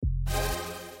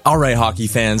All right, hockey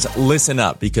fans, listen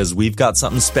up because we've got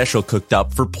something special cooked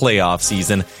up for playoff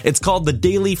season. It's called the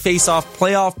Daily Face-Off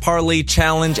Playoff Parlay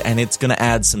Challenge, and it's going to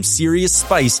add some serious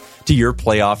spice to your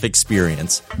playoff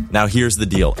experience. Now, here's the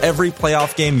deal. Every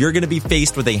playoff game, you're going to be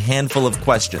faced with a handful of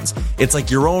questions. It's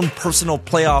like your own personal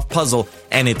playoff puzzle,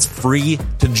 and it's free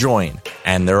to join.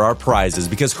 And there are prizes,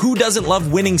 because who doesn't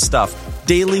love winning stuff?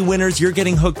 Daily winners, you're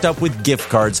getting hooked up with gift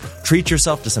cards. Treat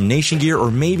yourself to some Nation gear or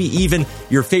maybe even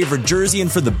your favorite jersey.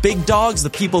 And for the big dogs, the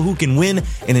people who can win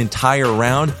an entire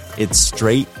round, it's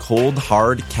straight, cold,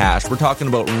 hard cash. We're talking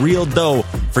about real dough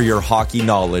for your hockey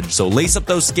knowledge. So lace up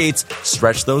those skates,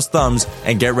 stretch those thumbs,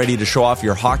 and get ready to show off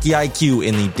your hockey IQ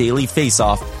in the Daily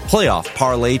Face-Off Playoff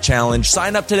Parlay Challenge.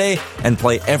 Sign up today and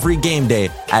play every game day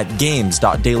at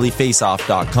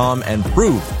games.dailyfaceoff.com and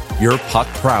prove your puck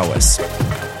prowess.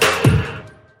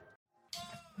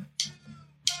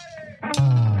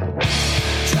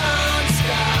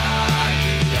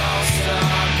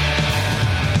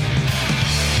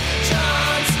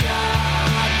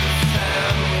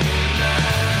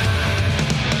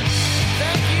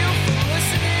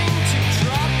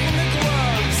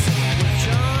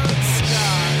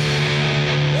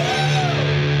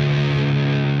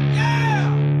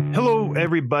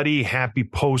 Everybody, happy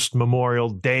post-Memorial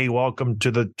Day. Welcome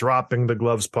to the Dropping the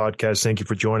Gloves podcast. Thank you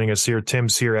for joining us here.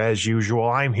 Tim's here as usual.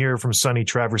 I'm here from sunny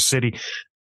Traverse City.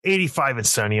 85 and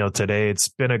sunny out today. It's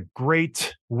been a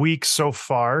great week so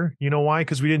far. You know why?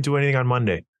 Because we didn't do anything on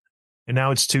Monday. And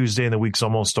now it's Tuesday and the week's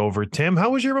almost over. Tim,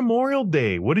 how was your Memorial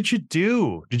Day? What did you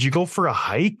do? Did you go for a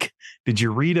hike? Did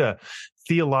you read a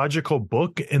theological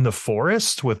book in the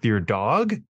forest with your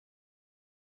dog?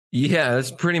 Yeah,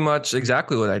 that's pretty much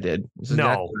exactly what I did.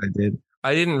 Exactly what I did.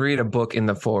 I didn't read a book in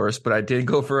the forest, but I did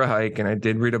go for a hike and I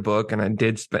did read a book and I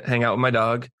did hang out with my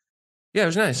dog. Yeah, it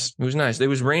was nice. It was nice. It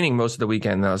was raining most of the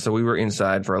weekend, though, so we were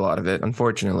inside for a lot of it,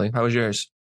 unfortunately. How was yours?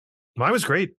 Mine was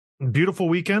great. Beautiful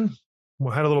weekend.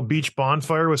 We had a little beach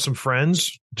bonfire with some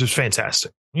friends. Just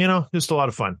fantastic. You know, just a lot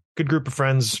of fun. Good group of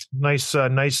friends. Nice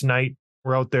night.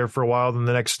 We're out there for a while. Then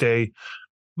the next day,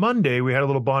 Monday, we had a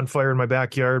little bonfire in my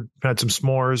backyard, had some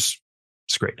s'mores.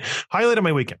 It's great. Highlight of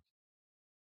my weekend.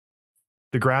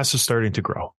 The grass is starting to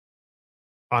grow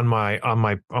on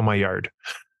my yard.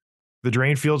 The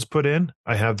drain field's put in.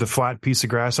 I have the flat piece of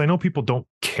grass. I know people don't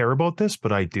care about this,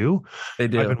 but I do. They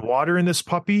do. I've been watering this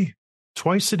puppy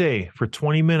twice a day for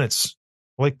 20 minutes,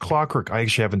 like clockwork. I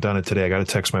actually haven't done it today. I got to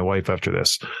text my wife after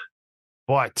this.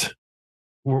 But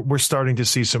we're starting to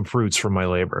see some fruits from my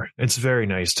labor. It's very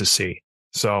nice to see.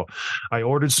 So I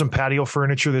ordered some patio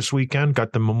furniture this weekend,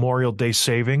 got the Memorial Day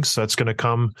savings. So that's going to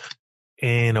come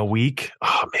in a week.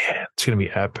 Oh, man, it's going to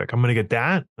be epic. I'm going to get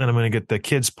that. Then I'm going to get the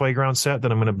kids' playground set.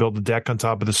 Then I'm going to build the deck on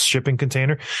top of the shipping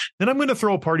container. Then I'm going to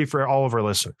throw a party for all of our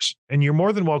listeners. And you're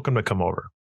more than welcome to come over.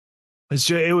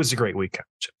 It was a great weekend.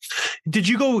 Did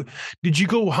you go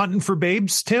hunting for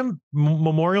babes, Tim?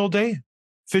 Memorial Day?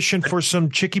 Fishing for some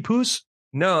chickie poos?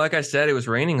 No, like I said, it was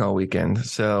raining all weekend.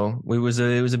 So it was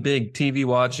a big TV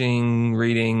watching,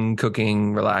 reading,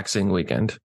 cooking, relaxing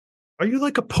weekend. Are you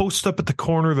like a post up at the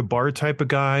corner of the bar type of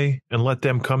guy and let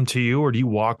them come to you? Or do you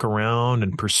walk around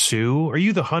and pursue? Are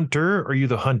you the hunter or are you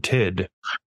the hunted?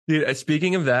 Dude,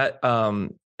 speaking of that,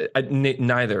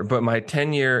 neither, but my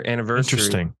 10-year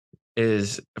anniversary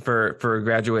is for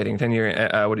graduating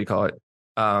 10-year. What do you call it?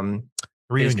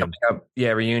 Reunion.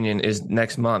 Reunion is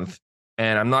next month.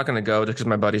 And I'm not going to go just because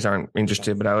my buddies aren't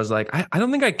interested. But I was like, I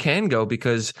don't think I can go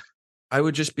because I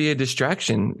would just be a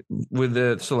distraction with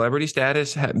the celebrity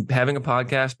status, having a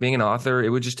podcast, being an author. It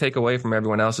would just take away from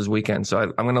everyone else's weekend. So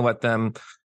I'm going to let them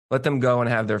go and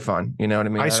have their fun. You know what I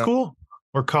mean? High school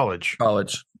or college?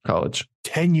 College.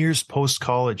 10 years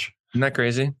post-college. Isn't that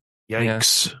crazy?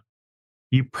 Yikes. Yeah.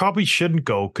 You probably shouldn't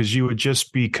go because you would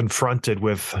just be confronted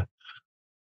with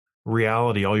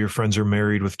reality. All your friends are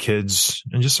married with kids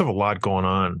and just have a lot going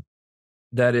on.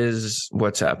 That is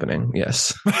what's happening.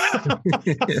 Yes.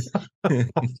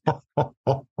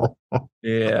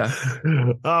 Yeah.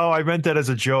 Oh, I meant that as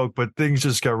a joke, but things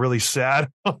just got really sad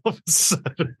all of a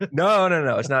sudden. No.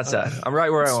 It's not sad. I'm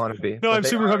right where I want to be. No,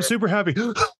 I'm super happy.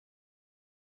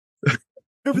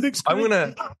 Everything's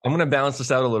good. I'm gonna balance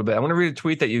this out a little bit. I'm gonna read a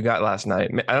tweet that you got last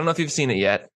night. I don't know if you've seen it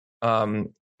yet.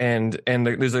 And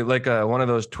there's like one of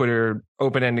those Twitter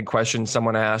open-ended questions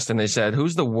someone asked, and they said,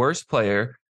 "Who's the worst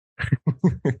player?"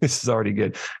 This is already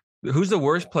good. Who's the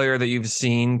worst player that you've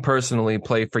seen personally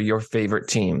play for your favorite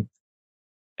team?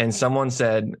 And someone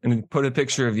said, and put a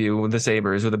picture of you with the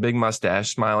Sabres with a big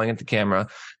mustache, smiling at the camera.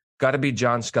 Got to be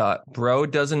John Scott. Bro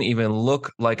doesn't even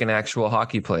look like an actual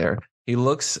hockey player. He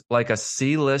looks like a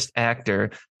C-list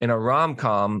actor in a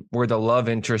rom-com where the love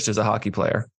interest is a hockey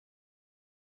player.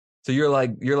 So you're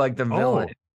like the villain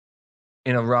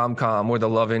in a rom-com where the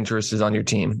love interest is on your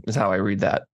team, is how I read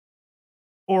that.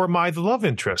 Or am I the love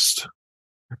interest?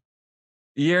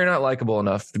 You're not likable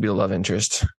enough to be the love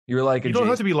interest. You're like you don't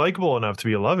have to be likable enough to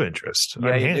be a love interest.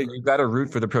 Yeah, you got to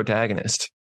root for the protagonist.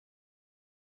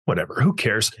 Whatever. Who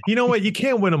cares? You know what? You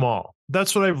can't win them all.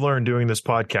 That's what I've learned doing this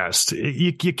podcast.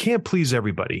 You can't please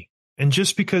everybody. And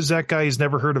just because that guy has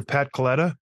never heard of Pat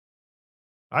Coletta,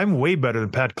 I'm way better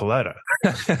than Pat Coletta.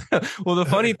 Well, the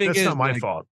funny thing that's not my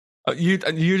fault. You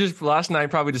just last night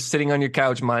probably just sitting on your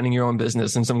couch minding your own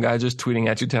business, and some guy just tweeting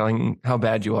at you telling how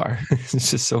bad you are.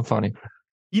 It's just so funny.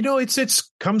 You know,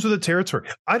 it's comes with the territory.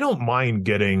 I don't mind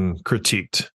getting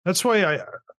critiqued. That's why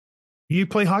you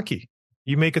play hockey.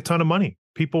 You make a ton of money.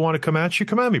 People want to come at you.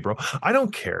 Come at me, bro. I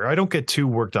don't care. I don't get too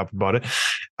worked up about it.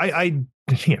 I'm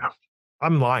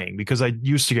lying because I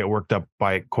used to get worked up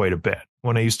by it quite a bit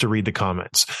when I used to read the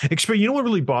comments. You know what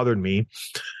really bothered me?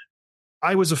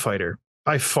 I was a fighter.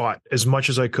 I fought as much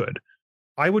as I could.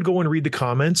 I would go and read the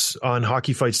comments on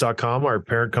hockeyfights.com, our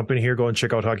parent company here. Go and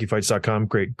check out hockeyfights.com.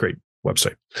 Great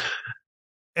website.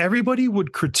 Everybody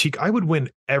would critique. I would win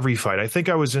every fight. I think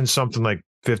I was in something like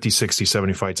 50, 60,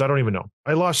 70 fights. I don't even know.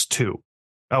 I lost 2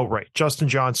 outright. Justin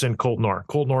Johnson, Colt Knorr.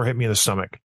 Colt Knorr hit me in the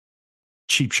stomach.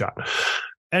 Cheap shot.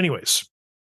 Anyways,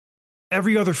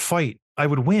 every other fight I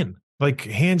would win. Like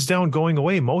hands down going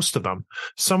away, most of them.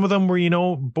 Some of them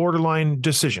were, borderline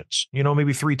decisions,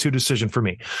 maybe 3-2 decision for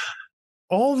me.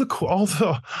 All the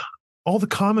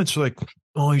comments were like,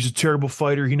 oh, he's a terrible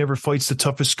fighter. He never fights the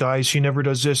toughest guys. He never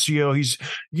does this.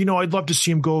 I'd love to see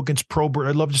him go against Probert.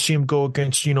 I'd love to see him go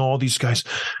against, all these guys.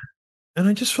 And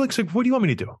I just feel like, what do you want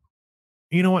me to do?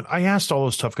 You know what? I asked all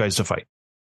those tough guys to fight.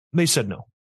 They said no.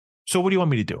 So what do you want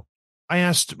me to do? I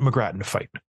asked McGrattan to fight.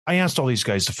 I asked all these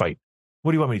guys to fight.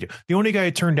 What do you want me to do? The only guy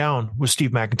I turned down was Steve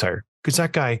McIntyre because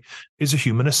that guy is a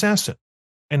human assassin.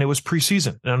 And it was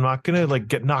preseason. And I'm not going to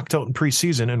get knocked out in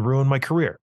preseason and ruin my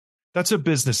career. That's a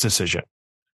business decision.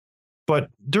 But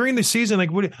during the season,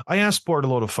 I asked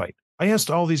Bordelot to fight. I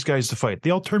asked all these guys to fight. They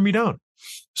all turned me down.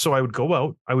 So I would go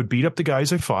out. I would beat up the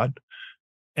guys I fought.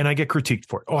 And I get critiqued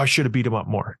for it. Oh, I should have beat him up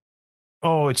more.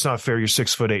 Oh, it's not fair. You're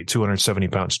 6'8", 270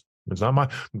 pounds. It's not my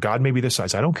God. Maybe this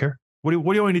size. I don't care. What do you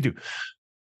want me to do?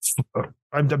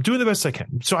 I'm doing the best I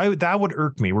can. So that would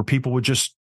irk me where people would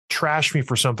just trash me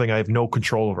for something I have no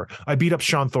control over. I beat up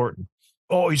Sean Thornton.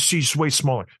 Oh, he's way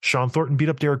smaller. Sean Thornton beat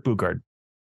up Derek Bugard.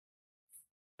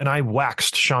 And I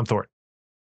waxed Sean Thornton.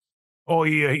 Oh,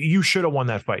 yeah, you should have won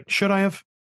that fight. Should I have?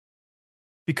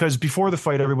 Because before the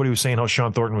fight, everybody was saying how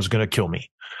Sean Thornton was going to kill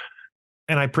me.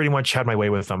 And I pretty much had my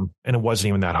way with him. And it wasn't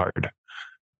even that hard.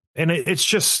 And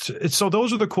so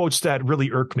those are the quotes that really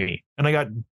irk me. And I got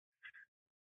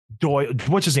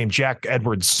what's his name? Jack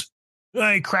Edwards.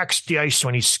 He cracks the ice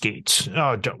when he skates.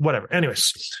 Oh, whatever.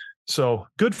 Anyways, so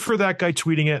good for that guy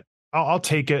tweeting it. I'll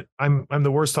take it. I'm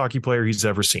the worst hockey player he's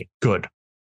ever seen. Good.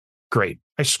 Great.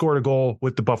 I scored a goal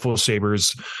with the Buffalo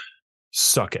Sabres.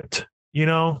 Suck it.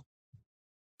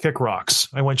 Kick rocks.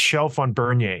 I went shelf on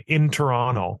Bernier in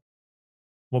Toronto.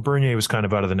 Well, Bernier was kind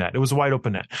of out of the net. It was a wide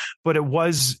open net, but it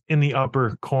was in the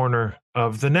upper corner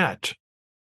of the net.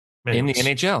 Anyways, in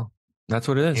the NHL. That's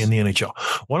what it is. In the NHL.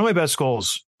 One of my best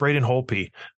goals, Braden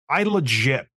Holtby.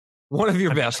 One of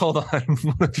your best. Hold on.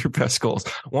 One of your best goals.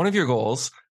 One of your goals,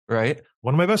 right?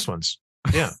 One of my best ones.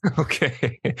 Yeah.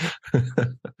 Okay.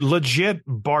 Legit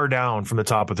bar down from the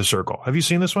top of the circle. Have you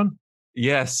seen this one?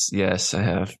 Yes, I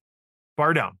have.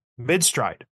 Bar down, mid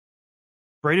stride.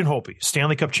 Braden Holtby,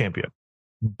 Stanley Cup champion.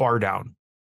 Bar down.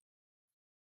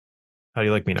 How do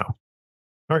you like me now?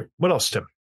 All right. What else, Tim?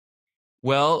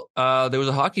 Well, there was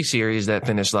a hockey series that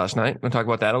finished last night. Want to talk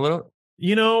about that a little?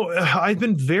 I've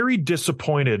been very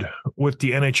disappointed with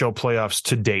the NHL playoffs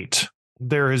to date.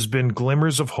 There has been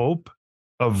glimmers of hope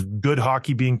of good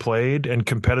hockey being played and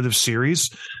competitive series.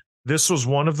 This was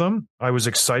one of them. I was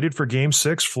excited for Game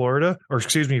 6,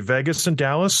 Vegas and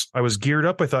Dallas. I was geared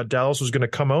up. I thought Dallas was going to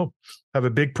come out, have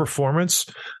a big performance.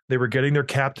 They were getting their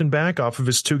captain back off of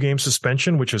his 2-game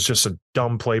suspension, which is just a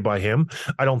dumb play by him.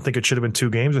 I don't think it should have been 2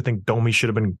 games. I think Domi should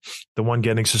have been the one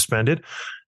getting suspended.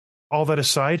 All that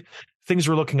aside, things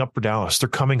were looking up for Dallas. They're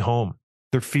coming home.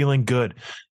 They're feeling good.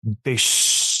 They're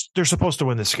supposed to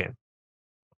win this game.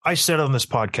 I said on this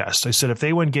podcast, I said, if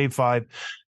they win Game 5,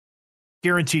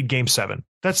 guaranteed Game 7.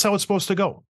 That's how it's supposed to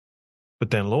go.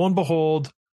 But then lo and behold,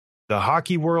 the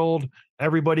hockey world,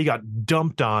 everybody got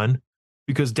dumped on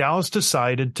because Dallas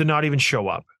decided to not even show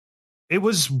up. It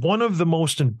was one of the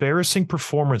most embarrassing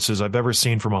performances I've ever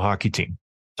seen from a hockey team,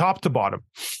 top to bottom.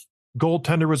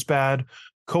 Goaltender was bad.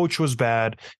 Coach was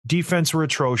bad. Defense were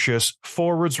atrocious.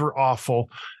 Forwards were awful.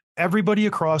 Everybody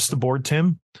across the board,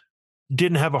 Tim,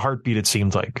 didn't have a heartbeat, it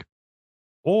seemed like.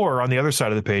 Or on the other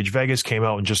side of the page, Vegas came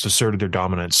out and just asserted their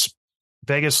dominance.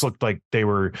 Vegas looked like they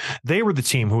were the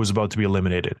team who was about to be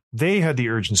eliminated. They had the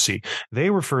urgency. They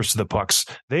were first to the pucks.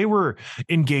 They were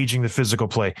engaging the physical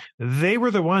play. They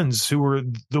were the ones who were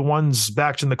the ones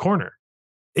backed in the corner.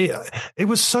 It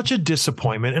was such a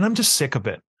disappointment, and I'm just sick of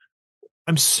it.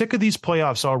 I'm sick of these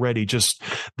playoffs already, just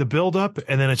the buildup,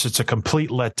 and then it's just a complete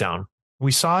letdown.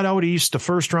 We saw it out east. The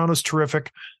first round was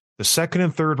terrific. The second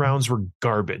and third rounds were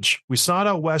garbage. We saw it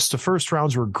out west. The first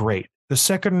rounds were great. The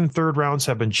second and third rounds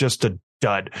have been just a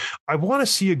dud. I want to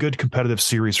see a good competitive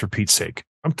series for Pete's sake.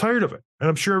 I'm tired of it, and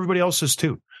I'm sure everybody else is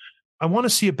too. I want to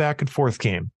see a back and forth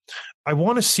game. I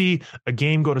want to see a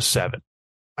game go to 7.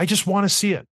 I just want to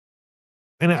see it.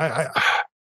 And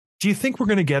do you think we're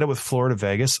going to get it with Florida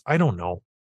Vegas? I don't know.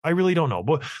 I really don't know.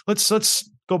 But let's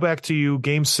go back to you.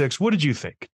 Game 6. What did you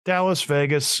think? Dallas,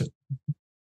 Vegas.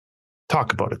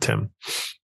 Talk about it, Tim.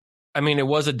 I mean, it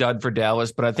was a dud for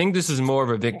Dallas, but I think this is more of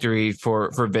a victory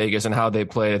for Vegas and how they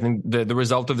played. I think the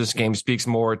result of this game speaks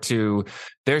more to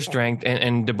their strength.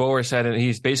 And DeBoer said it.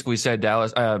 He's basically said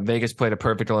Vegas played a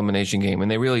perfect elimination game, and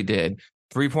they really did.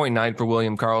 3.9 for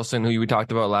William Karlsson, who we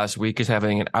talked about last week, is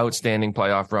having an outstanding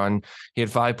playoff run. He had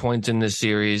 5 points in this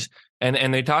series.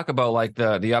 And they talk about like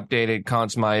the updated Conn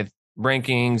Smythe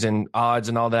rankings and odds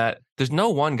and all that. There's no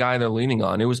one guy they're leaning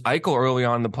on. It was Eichel early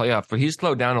on in the playoff, but he's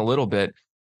slowed down a little bit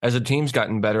as the team's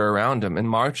gotten better around him. And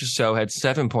Marchessault had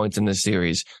 7 points in this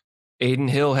series. Adin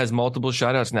Hill has multiple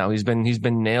shutouts now. He's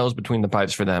been nails between the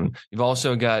pipes for them. You've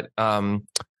also got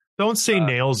don't say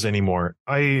nails anymore.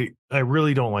 I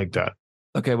really don't like that.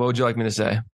 Okay, what would you like me to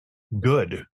say?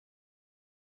 Good.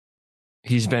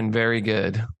 He's been very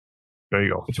good. There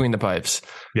you go. Between the pipes.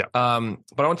 Yeah. But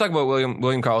I want to talk about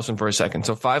William Karlsson for a second.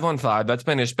 So 5-on-5, that's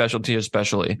been his specialty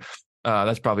especially.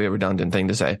 That's probably a redundant thing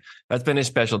to say. That's been his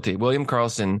specialty. William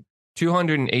Karlsson,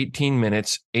 218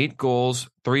 minutes, 8 goals,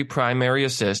 3 primary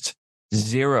assists,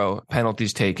 0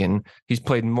 penalties taken. He's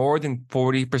played more than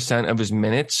 40% of his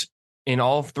minutes in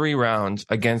all 3 rounds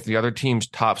against the other team's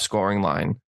top scoring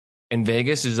line. And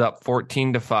Vegas is up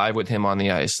 14-5 with him on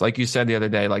the ice. Like you said the other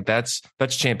day, like that's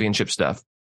championship stuff.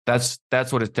 That's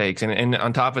what it takes. And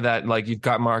on top of that, like you've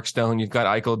got Mark Stone, you've got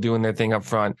Eichel doing their thing up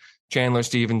front, Chandler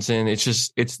Stevenson.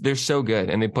 They're so good.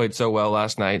 And they played so well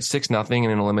last night. 6-0 in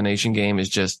an elimination game is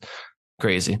just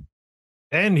crazy.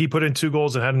 And he put in 2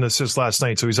 goals and had an assist last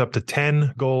night. So he's up to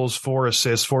 10 goals, 4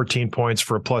 assists, 14 points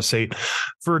for a +8.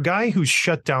 For a guy who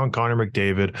shut down Connor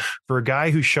McDavid, for a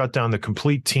guy who shut down the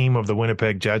complete team of the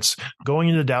Winnipeg Jets, going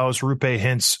into Dallas, Roope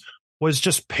Hintz was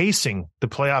just pacing the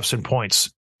playoffs in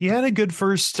points. He had a good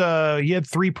first, he had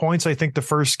 3 points, I think, the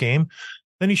first game.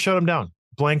 Then he shut him down,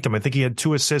 blanked him. I think he had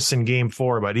 2 assists in game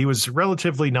 4, but he was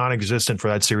relatively non-existent for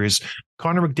that series.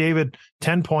 Connor McDavid,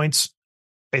 10 points.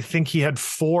 I think he had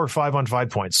 4 5-on-5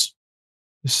 points.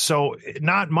 So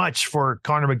not much for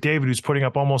Connor McDavid, who's putting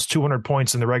up almost 200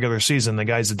 points in the regular season. The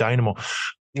guy's a dynamo.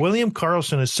 William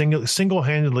Karlsson is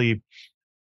single-handedly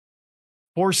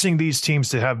forcing these teams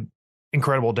to have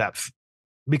incredible depth,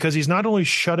 because he's not only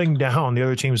shutting down the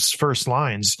other team's first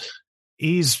lines,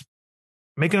 he's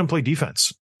making them play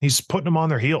defense. He's putting them on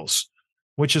their heels,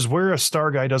 which is where a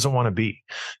star guy doesn't want to be.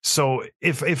 So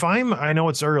if I know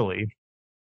it's early,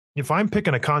 if I'm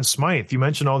picking a Conn Smythe, you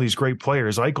mentioned all these great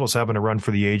players. Eichel's having a run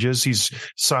for the ages. He's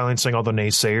silencing all the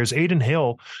naysayers. Adin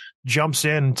Hill jumps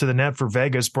into the net for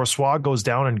Vegas. Brossoit goes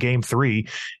down in game 3.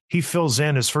 He fills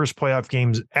in his first playoff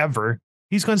games ever.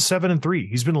 He's gone 7-3.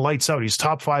 He's been lights out. He's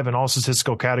top 5 in all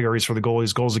statistical categories for the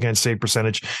goalies, goals against save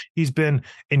percentage. He's been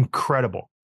incredible.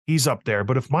 He's up there.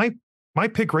 But if my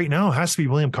pick right now has to be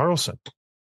William Karlsson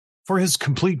for his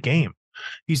complete game.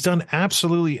 He's done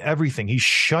absolutely everything. He's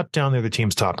shut down the other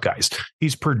team's top guys.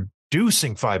 He's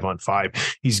producing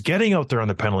 5-on-5. He's getting out there on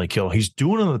the penalty kill. He's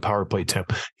doing it on the power play, Tim.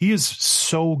 He is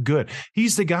so good.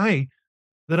 He's the guy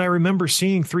that I remember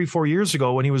seeing 3-4 years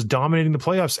ago when he was dominating the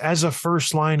playoffs as a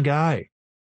first line guy.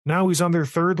 Now he's on their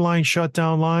third line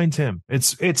shutdown line, Tim.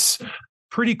 It's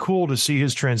pretty cool to see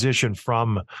his transition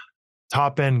from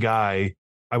top end guy,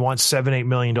 I want $7-8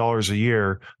 million a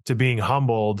year, to being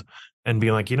humbled and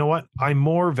being like, you know what? I'm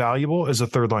more valuable as a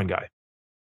third line guy.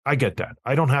 I get that.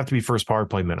 I don't have to be first power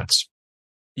play minutes.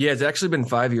 Yeah, it's actually been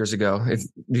 5 years ago, if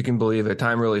you can believe it.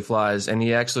 Time really flies. And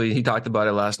he talked about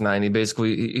it last night.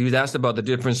 He was asked about the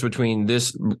difference between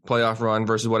this playoff run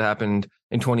versus what happened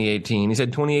in 2018. He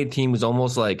said 2018 was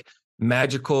almost like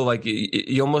magical. Like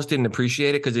you almost didn't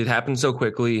appreciate it because it happened so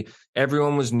quickly.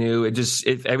 Everyone was new.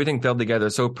 Everything fell together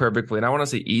so perfectly. And I want to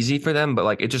say easy for them, but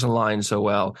like it just aligned so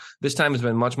well. This time has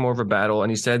been much more of a battle.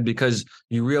 And he said, because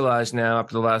you realize now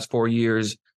after the last 4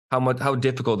 years, how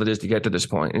difficult it is to get to this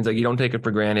point. And it's like, you don't take it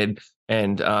for granted.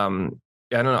 And I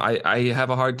don't know. I have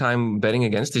a hard time betting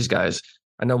against these guys.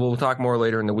 I know we'll talk more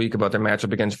later in the week about their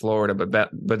matchup against Florida,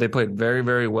 but they played very,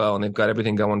 very well, and they've got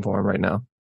everything going for them right now.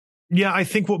 Yeah, I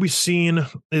think what we've seen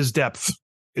is depth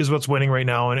is what's winning right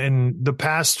now. And in the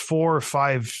past 4 or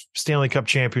 5 Stanley Cup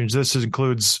champions, this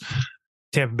includes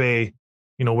Tampa Bay,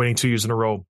 winning 2 years in a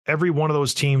row. Every one of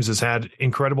those teams has had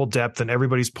incredible depth, and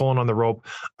everybody's pulling on the rope.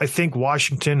 I think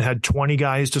Washington had 20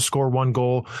 guys to score 1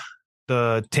 goal.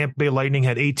 The Tampa Bay Lightning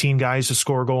had 18 guys to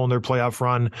score a goal in their playoff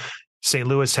run. St.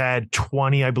 Louis had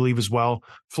 20, I believe, as well.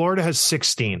 Florida has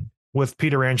 16, with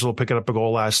Peter Angelo picking up a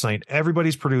goal last night.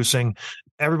 Everybody's producing.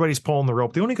 Everybody's pulling the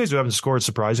rope. The only guys who haven't scored,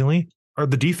 surprisingly, are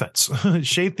the defense.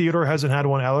 Shea Theodore hasn't had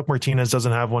one. Alec Martinez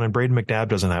doesn't have one. And Braden McNabb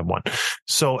doesn't have one.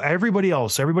 So everybody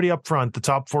else, everybody up front, the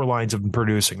top 4 lines have been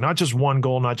producing. Not just 1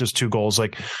 goal, not just 2 goals,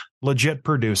 like legit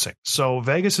producing. So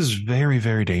Vegas is very,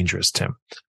 very dangerous, Tim.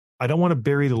 I don't want to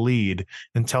bury the lead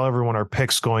and tell everyone our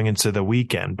picks going into the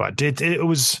weekend, but it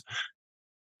was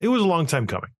a long time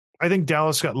coming. I think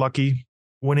Dallas got lucky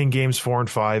winning games 4 and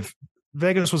 5.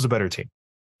 Vegas was a better team,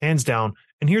 hands down.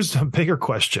 And here's the bigger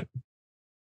question.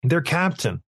 Their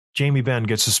captain, Jamie Benn,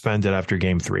 gets suspended after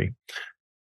game 3.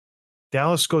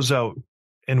 Dallas goes out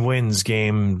and wins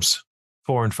games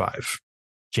 4 and 5.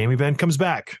 Jamie Benn comes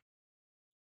back.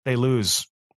 They lose.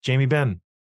 Jamie Benn,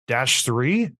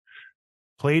 -3,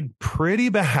 played pretty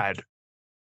bad.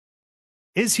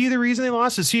 Is he the reason they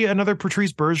lost? Is he another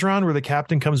Patrice Bergeron where the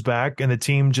captain comes back and the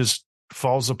team just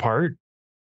falls apart?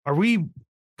 Are we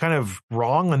kind of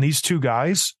wrong on these 2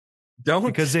 guys?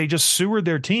 Because they just sewered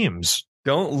their teams.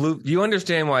 Don't loop. You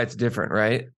understand why it's different,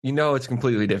 right? It's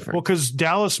completely different. Well, because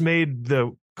Dallas made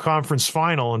the conference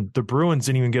final and the Bruins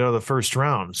didn't even get out of the first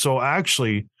round. So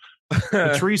actually,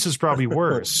 Patrice is probably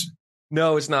worse.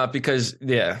 No, it's not, because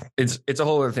it's a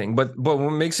whole other thing. But what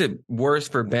makes it worse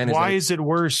for Ben is why is it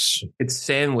worse? It's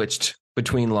sandwiched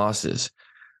between losses.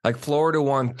 Like Florida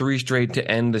won 3 straight to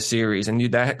end the series, and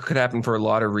that could happen for a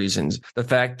lot of reasons. The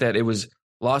fact that it was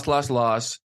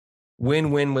loss,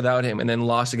 win without him, and then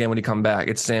loss again when he come back.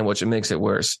 It's sandwiched. It makes it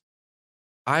worse.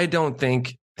 I don't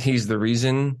think he's the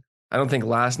reason. I don't think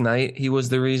last night he was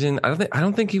the reason. I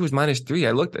don't think he was -3.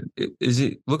 I looked at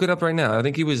it. Look it up right now. I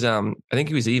think he was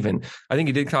even. I think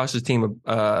he did cost his team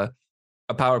a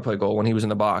power play goal when he was in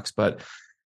the box, but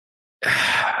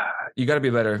you got to be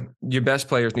better. Your best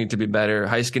players need to be better.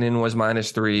 Heiskanen was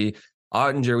 -3.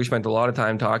 Ottinger, we spent a lot of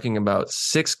time talking about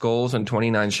 6 goals and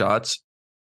 29 shots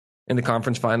in the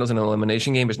conference finals in an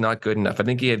elimination game is not good enough. I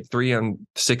think he had 3 on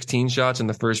 16 shots in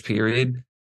the first period.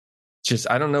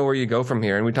 I don't know where you go from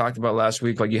here. And we talked about last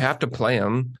week, like, you have to play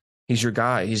him. He's your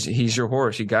guy. He's your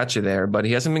horse. He got you there, but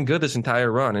he hasn't been good this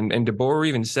entire run. And DeBoer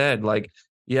even said, like,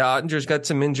 yeah, Ottinger's got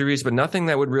some injuries, but nothing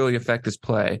that would really affect his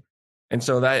play. And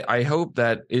so that I hope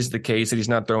that is the case, that he's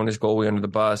not throwing his goalie under the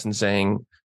bus and saying,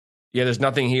 yeah, there's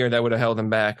nothing here that would have held him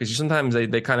back. Because sometimes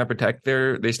they kind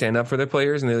of they stand up for their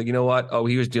players, and they're like, you know what? Oh,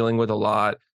 he was dealing with a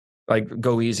lot. Like,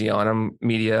 go easy on him,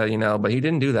 media, but he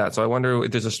didn't do that. So I wonder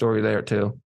if there's a story there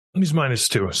too. He's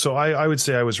 -2. So I would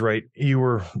say I was right. You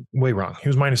were way wrong. He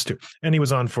was -2. And he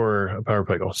was on for a power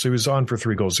play goal. So he was on for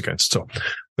 3 goals against. So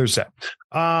there's that.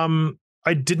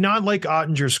 I did not like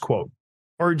Ottinger's quote.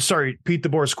 Pete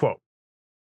DeBoer's quote.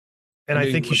 And I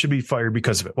think he should be fired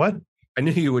because of it. What? I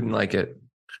knew you wouldn't like it.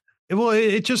 Well,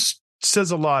 it just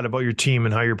says a lot about your team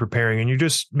and how you're preparing, and you're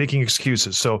just making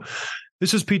excuses. So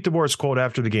this is Pete DeBoer's quote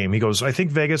after the game. He goes, I think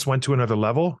Vegas went to another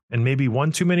level and maybe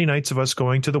one too many nights of us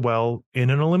going to the well in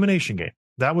an elimination game.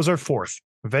 That was our 4th.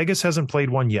 Vegas hasn't played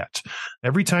one yet.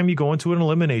 Every time you go into an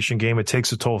elimination game, it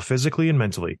takes a toll physically and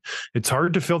mentally. It's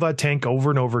hard to fill that tank over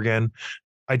and over again.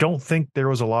 I don't think there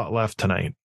was a lot left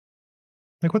tonight.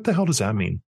 Like, what the hell does that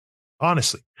mean?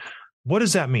 Honestly, what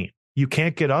does that mean? You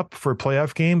can't get up for a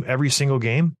playoff game every single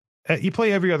game? You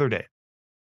play every other day.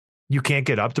 You can't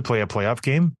get up to play a playoff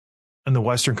game in the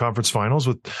Western Conference Finals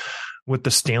with the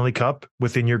Stanley Cup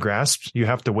within your grasp. You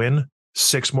have to win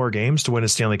 6 more games to win a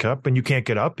Stanley Cup, and you can't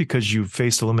get up because you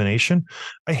faced elimination.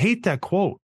 I hate that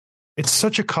quote. It's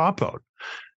such a cop-out.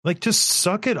 Like, just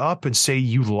suck it up and say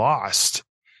you lost.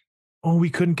 Oh,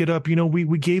 we couldn't get up.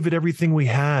 We gave it everything we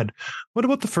had. What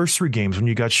about the first 3 games when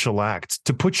you got shellacked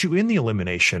to put you in the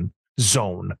elimination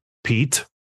zone, Pete?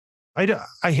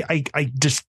 I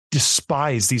just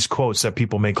despise these quotes that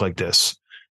people make like this.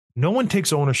 No one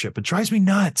takes ownership. It drives me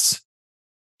nuts.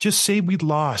 Just say we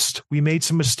lost. We made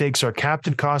some mistakes. Our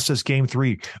captain cost us game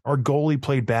 3. Our goalie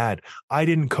played bad. I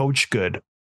didn't coach good.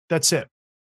 That's it.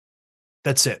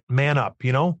 That's it. Man up,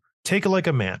 take it like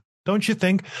a man. Don't you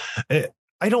think?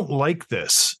 I don't like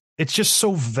this. It's just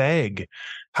so vague.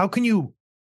 How can you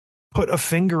put a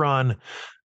finger on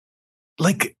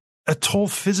like a toll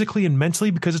physically and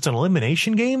mentally because it's an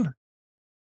elimination game?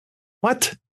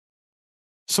 What?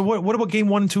 So what about game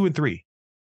 1, 2, and 3?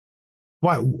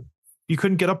 Why? You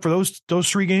couldn't get up for those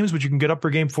 3 games, but you can get up for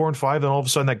game 4 and 5. Then all of a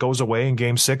sudden that goes away in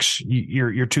game 6.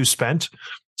 You're too spent.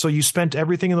 So you spent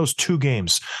everything in those 2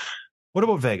 games. What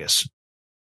about Vegas?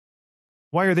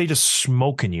 Why are they just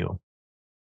smoking you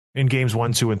in games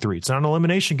 1, 2, and 3? It's not an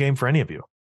elimination game for any of you.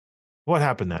 What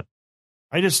happened then?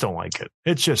 I just don't like it.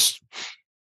 It's just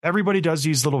everybody does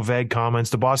these little vague comments.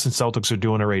 The Boston Celtics are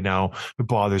doing it right now. It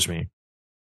bothers me.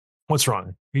 What's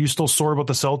wrong? Are you still sore about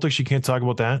the Celtics? You can't talk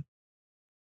about that?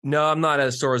 No, I'm not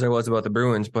as sore as I was about the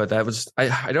Bruins, but that was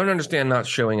I don't understand not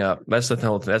showing up. That's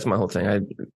my whole thing. It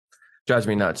drives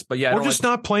me nuts. But yeah, or just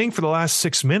not playing for the last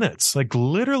 6 minutes, like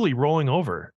literally rolling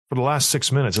over for the last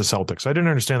 6 minutes of Celtics. I didn't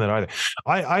understand that either.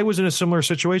 I was in a similar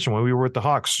situation when we were with the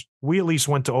Hawks. We at least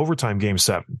went to overtime game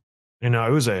 7.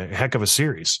 It was a heck of a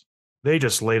series. They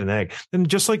just laid an egg. And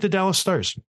just like the Dallas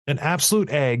Stars, an absolute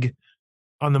egg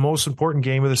on the most important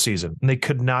game of the season. And they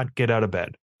could not get out of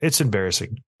bed. It's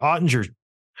embarrassing. Ottinger,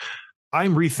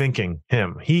 I'm rethinking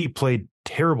him. He played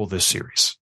terrible this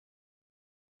series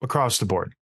across the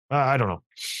board. I don't know.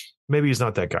 Maybe he's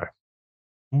not that guy.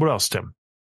 What else, Tim?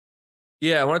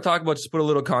 Yeah, I want to talk about, just put a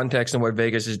little context on what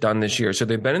Vegas has done this year. So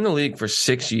they've been in the league for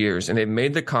 6 years, and they've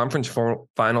made the conference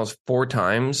finals 4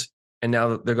 times, and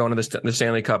now they're going to the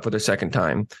Stanley Cup for their second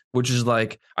time, which is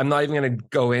like, I'm not even going to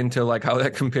go into like how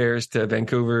that compares to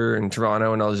Vancouver and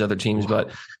Toronto and all these other teams,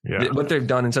 but what they've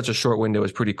done in such a short window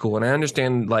is pretty cool. And I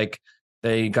understand like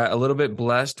they got a little bit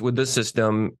blessed with the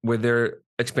system with their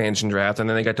expansion draft, and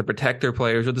then they got to protect their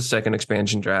players with the second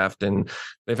expansion draft, and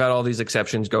they've had all these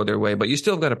exceptions go their way, but you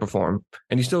still got to perform,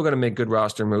 and you still got to make good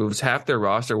roster moves. Half their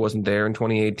roster wasn't there in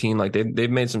 2018. Like they've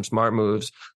made some smart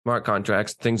moves, smart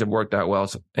contracts, things have worked out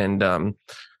well, and so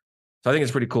I think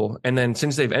it's pretty cool. And then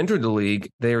since they've entered the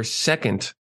league, they are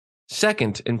second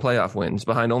in playoff wins,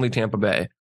 behind only Tampa Bay.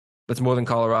 That's more than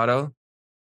Colorado,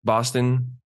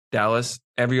 Boston, Dallas,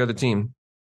 every other team.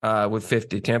 With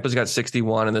 50. Tampa's got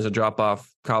 61, and there's a drop off.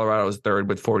 Colorado's third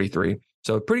with 43.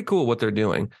 So pretty cool what they're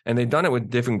doing. And they've done it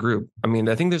with different group. I mean,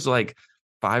 I think there's like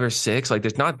 5 or 6. Like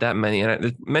there's not that many.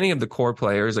 And many of the core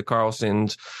players, the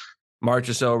Carlsons,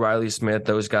 Marchessault, Riley Smith,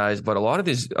 those guys. But a lot of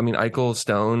these, I mean, Eichel,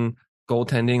 Stone,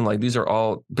 goaltending, like these are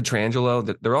all,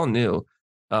 Pietrangelo, they're all new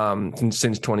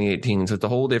since 2018. So it's a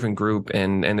whole different group,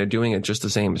 and they're doing it just the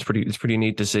same. It's pretty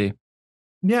neat to see.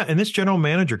 Yeah, and this general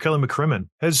manager, Kelly McCrimmon,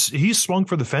 he's swung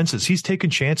for the fences. He's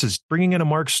taken chances, bringing in a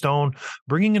Mark Stone,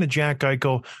 bringing in a Jack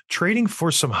Eichel, trading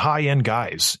for some high-end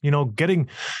guys. Getting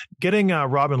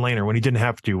Robin Lehner when he didn't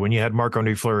have to, when you had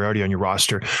Marc-Andre Fleury already on your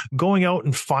roster, going out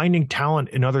and finding talent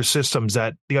in other systems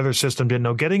that the other system didn't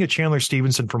know, getting a Chandler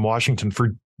Stevenson from Washington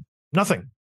for nothing.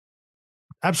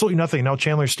 Absolutely nothing. Now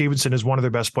Chandler Stevenson is one of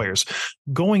their best players.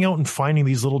 Going out and finding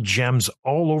these little gems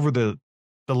all over the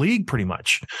league pretty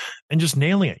much, and just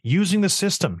nailing it, using the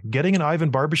system, getting an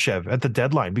Ivan Barbashev at the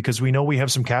deadline because we know we have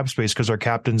some cap space because our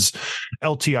captain's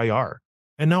LTIR.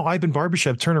 And now Ivan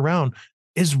Barbashev, turn around,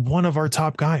 is one of our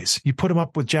top guys. You put him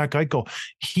up with Jack Eichel.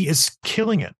 He is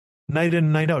killing it night in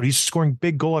and night out. He's scoring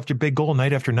big goal after big goal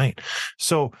night after night.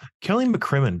 So Kelly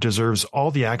McCrimmon deserves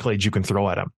all the accolades you can throw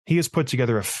at him. He has put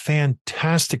together a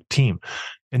fantastic team,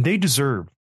 and they deserve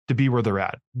to be where they're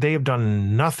at. They have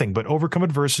done nothing but overcome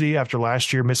adversity after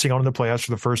last year missing out on the playoffs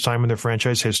for the first time in their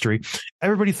franchise history.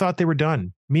 Everybody thought they were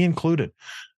done, me included.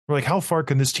 We're like, how far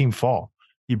can this team fall?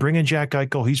 You bring in Jack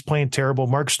Eichel, he's playing terrible.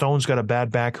 Mark Stone's got a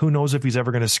bad back. Who knows if he's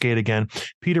ever going to skate again?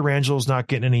 Pietrangelo not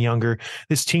getting any younger.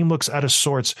 This team looks out of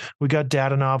sorts. We got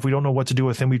Dadonov. We don't know what to do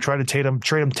with him. We tried to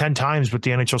trade him 10 times, but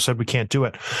the NHL said we can't do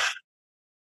it.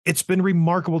 It's been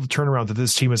remarkable the turnaround that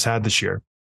this team has had this year.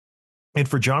 And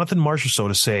for Jonathan Marchessault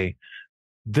to say,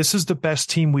 this is the best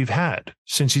team we've had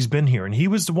since he's been here. And he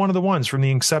was one of the ones from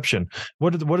the inception.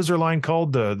 What is their line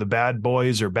called? The bad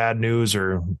boys or bad news,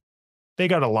 or they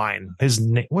got a line. His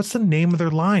name. What's the name of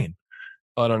their line?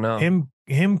 I don't know.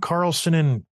 Him, Carlson,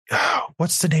 and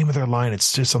what's the name of their line?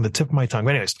 It's just on the tip of my tongue.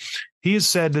 But anyways, he has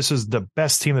said this is the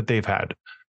best team that they've had.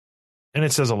 And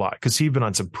it says a lot because he's been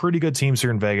on some pretty good teams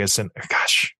here in Vegas. And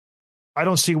gosh, I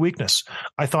don't see weakness.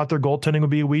 I thought their goaltending would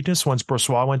be a weakness once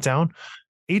Brossoit went down.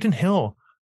 Adin Hill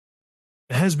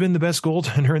has been the best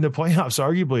goaltender in the playoffs,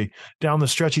 arguably. Down the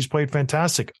stretch, he's played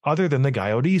fantastic, other than the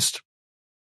guy out east.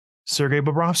 Sergei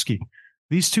Bobrovsky.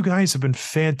 These two guys have been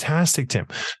fantastic, Tim.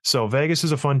 So Vegas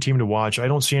is a fun team to watch. I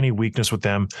don't see any weakness with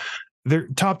them. They're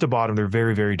top to bottom. They're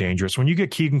very, very dangerous. When you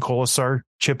get Keegan Colasar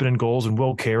chipping in goals and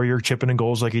Will Carrier chipping in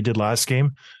goals like he did last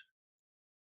game,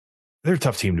 they're a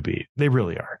tough team to beat. They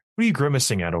really are. What are you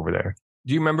grimacing at over there?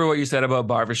 Do you remember what you said about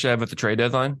Barbashev at the trade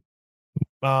deadline?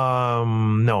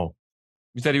 No.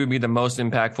 You said he would be the most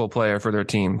impactful player for their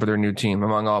team, for their new team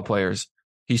among all players.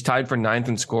 He's tied for 9th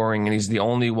in scoring, and he's the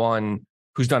only one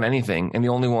who's done anything, and the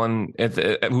only one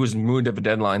who was moved at the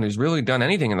deadline who's really done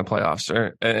anything in the playoffs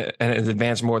and has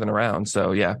advanced more than a round.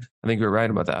 So, yeah, I think you're right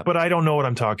about that. But I don't know what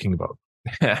I'm talking about.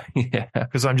 Yeah.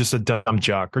 Because I'm just a dumb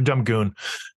jock or dumb goon.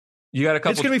 You got a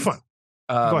couple. It's going to be fun.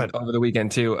 Go ahead. Over the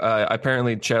weekend, too.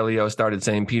 Apparently, Chelio started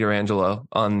saying Peter Angelo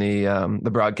on the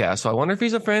broadcast. So I wonder if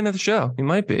he's a fan of the show. He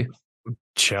might be.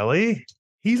 Chelly?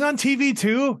 He's on TV,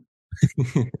 too?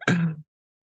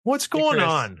 What's going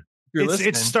on?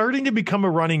 It's starting to become a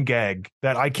running gag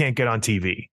that I can't get on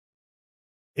TV.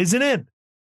 Isn't it?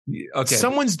 Okay.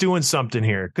 Someone's doing something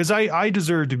here because I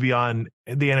deserve to be on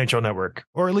the NHL Network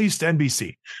or at least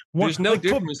NBC. There's no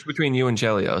difference between you and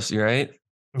Chelios, right?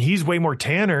 He's way more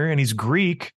Tanner and he's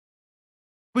Greek.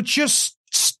 But just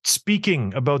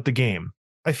speaking about the game,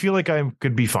 I feel like I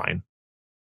could be fine.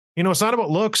 You know, it's not about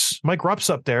looks. Mike Rupp's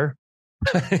up there.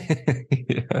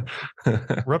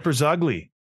 Rupper's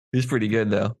ugly. He's pretty good,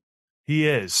 though. He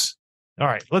is. All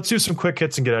right, let's do some quick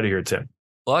hits and get out of here, Tim.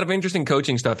 A lot of interesting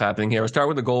coaching stuff happening here. We'll start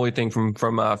with the goalie thing from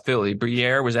Philly.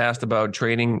 Briere was asked about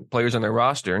trading players on their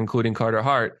roster, including Carter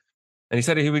Hart, and he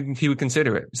said he would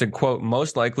consider it. He said, quote,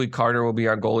 most likely Carter will be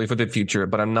our goalie for the future,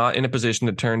 but I'm not in a position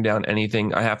to turn down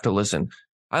anything. I have to listen.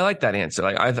 I like that answer.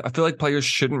 Like I feel like players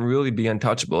shouldn't really be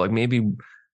untouchable. Like maybe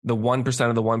the 1%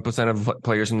 of the 1% of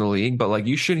players in the league, but like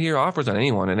you should hear offers on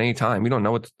anyone at any time. You don't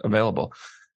know what's available.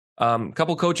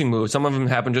 Couple coaching moves. Some of them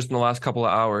happened just in the last couple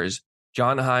of hours.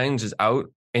 John Hines is out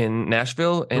in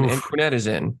Nashville, and Andrew Brunette is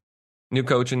in. New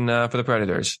coach for the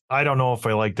Predators. I don't know if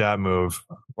I like that move.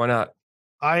 Why not?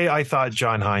 I thought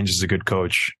John Hines is a good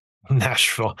coach.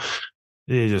 Nashville.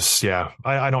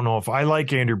 I don't know if I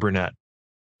like Andrew Brunette.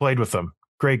 Played with him.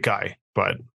 Great guy.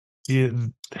 But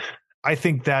I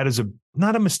think that is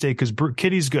not a mistake because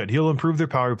Kitty's good. He'll improve their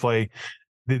power play.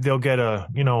 They'll get a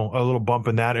little bump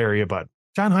in that area, but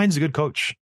John Hines is a good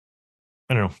coach.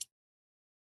 I don't know.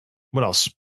 What else?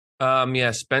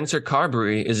 Spencer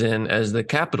Carberry is in as the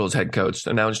Capitals head coach,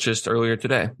 announced just earlier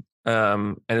today.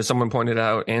 And as someone pointed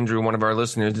out, Andrew, one of our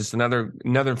listeners, it's another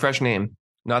fresh name,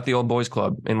 not the old boys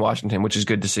club in Washington, which is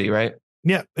good to see, right?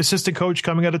 Yeah, assistant coach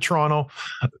coming out of Toronto,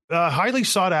 highly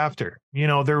sought after.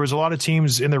 There was a lot of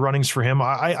teams in the runnings for him.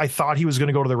 I thought he was going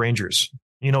to go to the Rangers.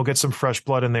 Get some fresh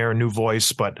blood in there, a new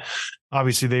voice, but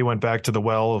obviously they went back to the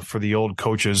well for the old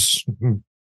coaches.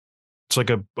 It's like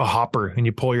a hopper and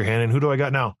you pull your hand and who do I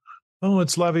got now? Oh,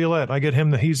 it's Laviolette. I get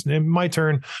him. He's my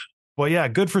turn. Well, yeah,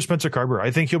 good for Spencer Carberry.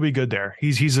 I think he'll be good there.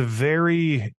 He's a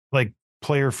very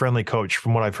player friendly coach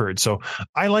from what I've heard. So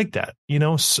I like that,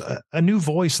 a new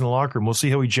voice in the locker room. We'll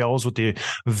see how he gels with the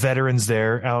veterans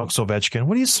there. Alex Ovechkin.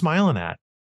 What are you smiling at?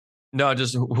 No,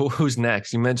 just who's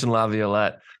next? You mentioned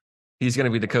Laviolette. He's going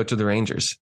to be the coach of the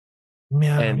Rangers.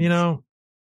 Yeah. And,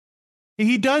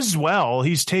 he does well.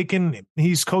 He's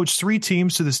coached 3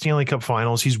 teams to the Stanley Cup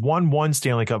Finals. He's won 1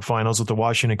 Stanley Cup Finals with the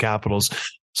Washington Capitals.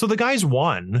 So the guy's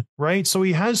won, right? So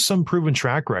he has some proven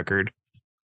track record,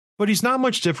 but he's not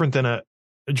much different than a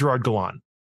Gerard Gallant.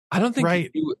 I don't think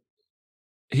right.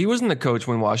 He wasn't the coach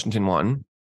when Washington won.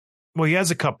 Well, he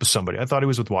has a cup with somebody. I thought he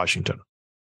was with Washington.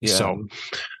 Yeah. So,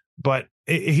 but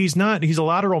he's not. He's a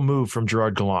lateral move from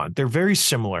Gerard Gallant. They're very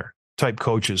similar type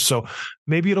coaches. So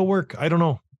maybe it'll work. I don't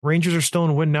know. Rangers are still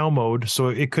in win now mode, so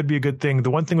it could be a good thing.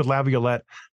 The one thing with Laviolette,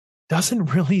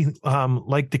 doesn't really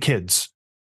like the kids.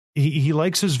 He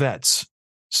likes his vets.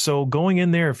 So going in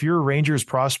there, if you're a Rangers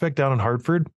prospect down in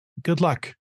Hartford, good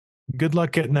luck. Good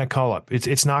luck getting that call up.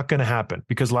 It's not going to happen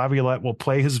because Laviolette will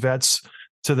play his vets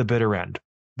to the bitter end.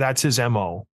 That's his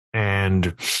MO.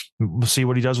 And we'll see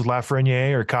what he does with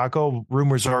Lafreniere or Kakko.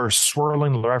 Rumors are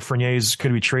swirling. Lafreniere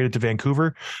could be traded to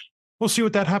Vancouver. We'll see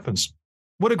what that happens.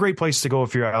 What a great place to go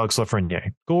if you're Alex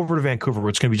Lafreniere. Go over to Vancouver where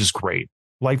it's going to be just great.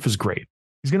 Life is great.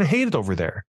 He's going to hate it over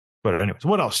there. But anyways,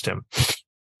 what else, Tim?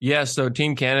 Yeah, so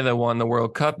Team Canada won the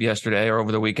World Cup yesterday or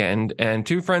over the weekend, and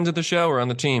 2 friends of the show were on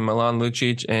the team, Milan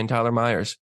Lucic and Tyler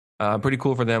Myers. Pretty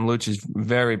cool for them. Lucic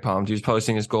very pumped. He was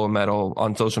posting his gold medal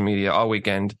on social media all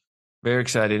weekend. Very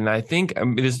excited. And I think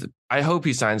I hope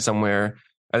he signs somewhere.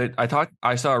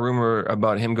 I saw a rumor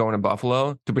about him going to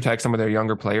Buffalo to protect some of their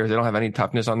younger players. They don't have any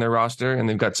toughness on their roster, and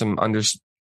they've got some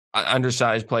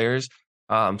undersized players.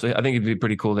 So I think it'd be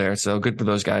pretty cool there. So good for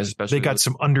those guys, especially. They got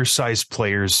some undersized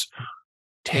players.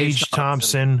 Tage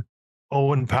Thompson,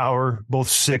 Owen Power, both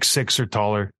 6'6" or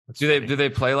taller. Do they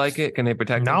play like it? Can they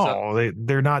protect themselves? No,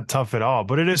 they're not tough at all.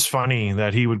 But it is funny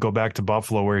that he would go back to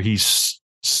Buffalo where he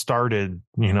started,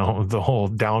 the whole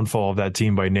downfall of that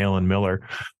team by nailing Miller.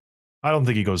 I don't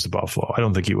think he goes to Buffalo. I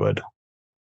don't think he would.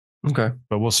 Okay.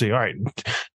 But we'll see. All right.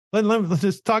 Let's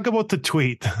just talk about the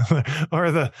tweet or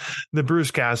the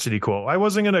Bruce Cassidy quote. I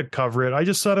wasn't going to cover it. I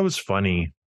just thought it was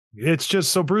funny. It's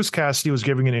just so Bruce Cassidy was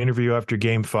giving an interview after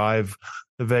Game 5.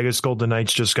 The Vegas Golden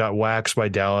Knights just got waxed by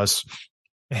Dallas.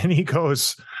 And he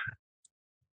goes,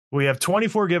 we have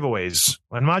 24 giveaways.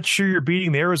 I'm not sure you're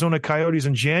beating the Arizona Coyotes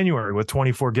in January with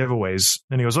 24 giveaways.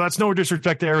 And he goes, well, that's no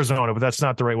disrespect to Arizona, but that's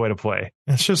not the right way to play.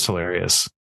 It's just hilarious.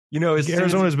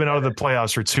 Arizona's been out of the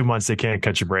playoffs for 2 months. They can't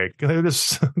catch a break. They're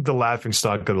just the laughing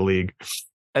stock of the league.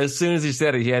 As soon as he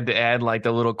said it, he had to add like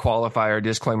the little qualifier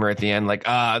disclaimer at the end, like,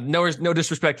 no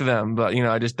disrespect to them, but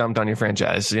I just dumped on your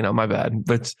franchise. My bad.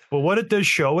 But what it does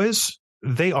show is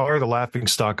they are the laughing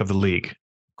stock of the league. Of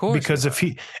course. Because if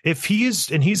he is,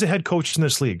 and he's a head coach in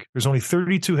this league, there's only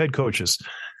 32 head coaches.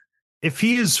 If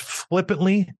he is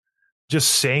flippantly just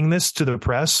saying this to the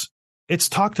press, it's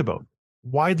talked about,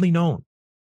 widely known,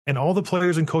 and all the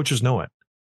players and coaches know it.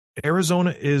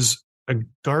 Arizona is a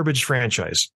garbage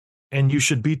franchise. And you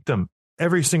should beat them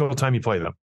every single time you play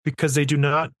them because they do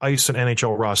not ice an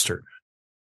NHL roster.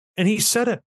 And he said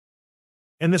it.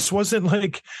 And this wasn't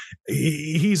like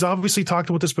he's obviously talked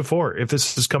about this before, if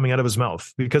this is coming out of his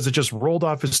mouth, because it just rolled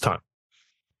off his tongue.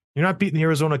 You're not beating the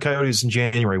Arizona Coyotes in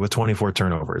January with 24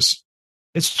 turnovers.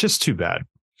 It's just too bad.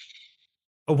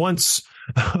 A once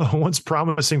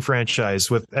promising franchise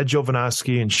with Ed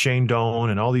Jovanovski and Shane Doan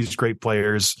and all these great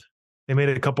players. They made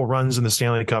a couple runs in the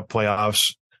Stanley Cup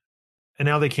playoffs. And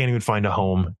now they can't even find a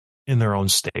home in their own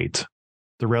state.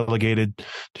 They're relegated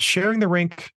to sharing the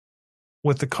rink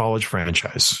with the college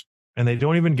franchise. And they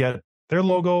don't even get their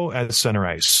logo at center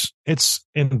ice. It's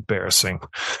embarrassing.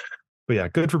 But yeah,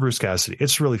 good for Bruce Cassidy.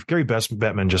 It's really Gary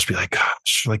Bettman just be like,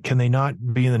 gosh, like, can they not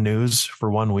be in the news for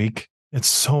 1 week? It's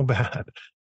so bad.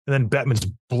 And then Bettman's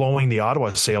blowing the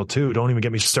Ottawa sale too. Don't even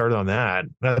get me started on that.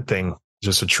 That thing is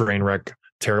just a train wreck.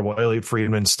 Terrible. Elliot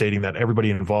Friedman stating that everybody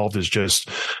involved is just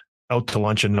out to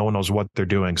lunch and no one knows what they're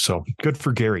doing. So good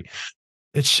for Gary.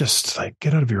 It's just like,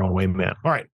 get out of your own way, man.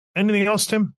 All right. Anything else,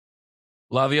 Tim?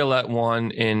 Laviolette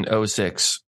won in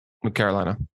 06 with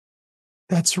Carolina.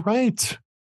 That's right.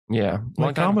 Yeah.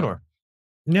 Like Commodore.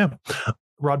 Yeah.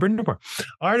 Rod Brindamore.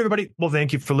 All right, everybody. Well,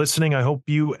 thank you for listening. I hope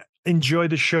you enjoy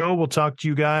the show. We'll talk to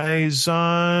you guys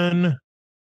on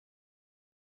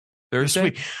Thursday.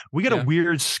 This week. We got a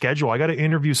weird schedule. I got to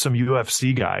interview some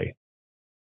UFC guy.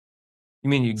 You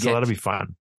mean so that'll be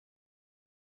fun.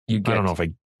 I don't know if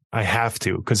I have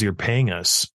to because you're paying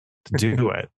us to do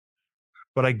it.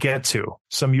 But I get to.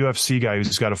 Some UFC guy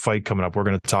who's got a fight coming up. We're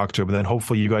going to talk to him. And then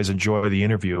hopefully you guys enjoy the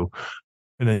interview.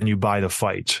 And then you buy the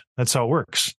fight. That's how it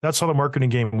works. That's how the marketing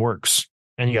game works.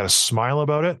 And you got to smile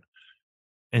about it.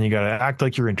 And you got to act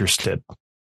like you're interested.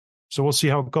 So we'll see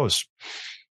how it goes.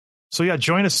 So yeah,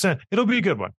 join us then. It'll be a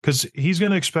good one because he's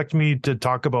going to expect me to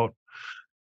talk about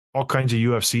all kinds of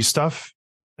UFC stuff.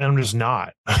 And I'm just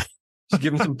not.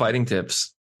 Give him some fighting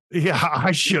tips. Yeah,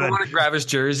 I should. You want to grab his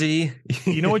jersey?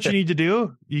 You know what you need to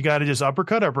do? You got to just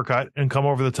uppercut, and come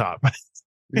over the top.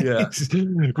 Yeah.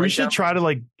 We should try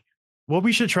to what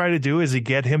we should try to do is to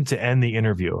get him to end the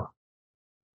interview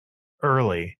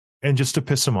early and just to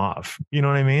piss him off. You know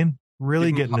what I mean?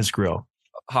 Really get in his grill.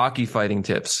 Hockey fighting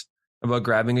tips about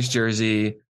grabbing his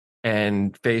jersey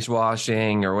and face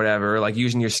washing or whatever, like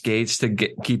using your skates to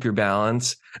keep your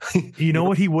balance. You know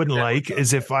what he wouldn't like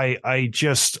is if I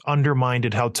just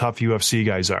undermined how tough UFC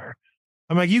guys are.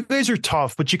 I'm like, you guys are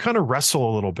tough, but you kind of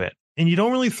wrestle a little bit and you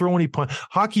don't really throw any punch.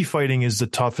 Hockey fighting is the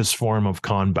toughest form of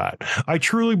combat. I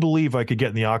truly believe I could get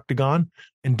in the octagon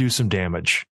and do some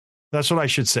damage. That's what I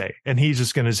should say. And he's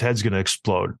just his head's going to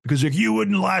explode because like, you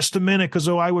wouldn't last a minute because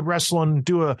I would wrestle and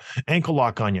do a ankle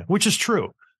lock on you, which is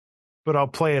true. But I'll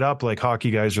play it up like hockey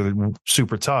guys are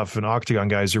super tough and octagon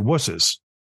guys are wusses.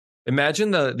 Imagine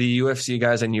the UFC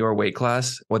guys in your weight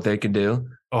class, what they could do.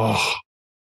 Oh,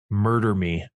 murder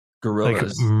me.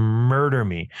 Gorillas. Like, murder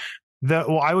me.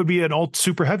 I would be an old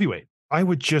super heavyweight. I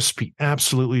would just be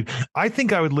absolutely. I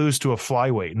think I would lose to a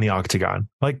flyweight in the octagon,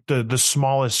 like the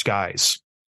smallest guys,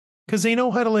 because they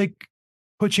know how to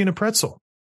put you in a pretzel.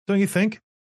 Don't you think?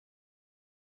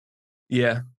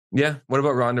 Yeah. Yeah. What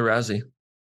about Ronda Rousey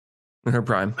in her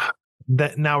prime?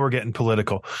 That now we're getting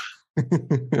political.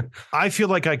 I feel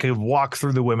like I could walk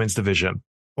through the women's division,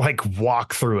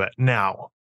 walk through it now.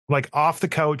 like off the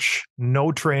couch,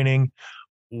 no training,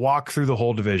 walk through the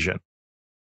whole division.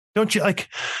 Don't you like?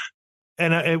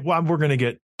 And we're going to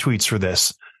get tweets for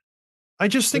this. I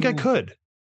just think I could.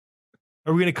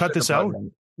 Are we going to cut this out?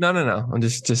 No. I'm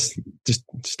just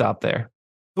stop there.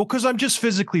 Well, because I'm just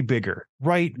physically bigger,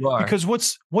 right? Because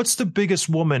what's the biggest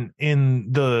woman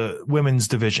in the women's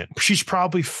division? She's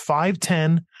probably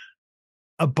 5'10",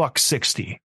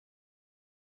 $160,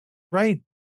 right?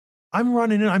 I'm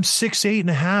running in. I'm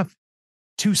 6'8.5",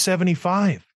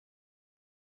 275.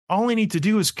 All I need to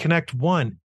do is connect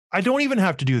one. I don't even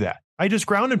have to do that. I just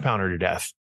ground and pound her to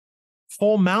death,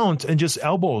 full mount, and just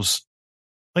elbows.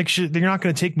 Like they're not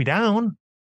going to take me down.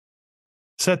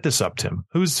 Set this up, Tim.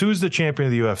 Who's the champion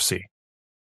of the UFC?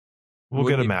 We'll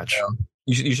get a match.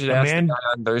 You should ask the guy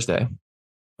on Thursday.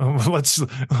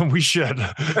 We should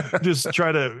just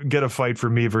try to get a fight for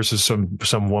me versus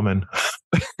some woman.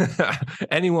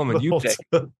 Any woman you pick.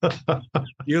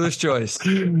 Dealer's choice.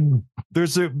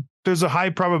 There's a high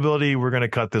probability we're going to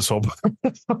cut this whole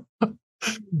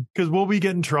because will we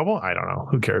get in trouble? I don't know.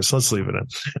 Who cares? Let's leave it in.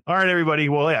 All right, everybody.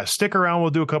 Well, yeah, stick around.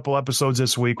 We'll do a couple episodes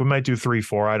this week. We might do 3,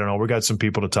 4. I don't know. We got some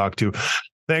people to talk to.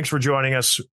 Thanks for joining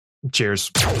us.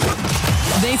 Cheers.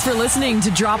 Thanks for listening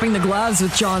to Dropping the Gloves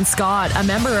with John Scott, a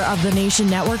member of the Nation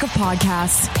Network of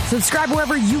Podcasts. Subscribe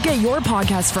wherever you get your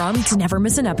podcasts from to never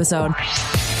miss an episode.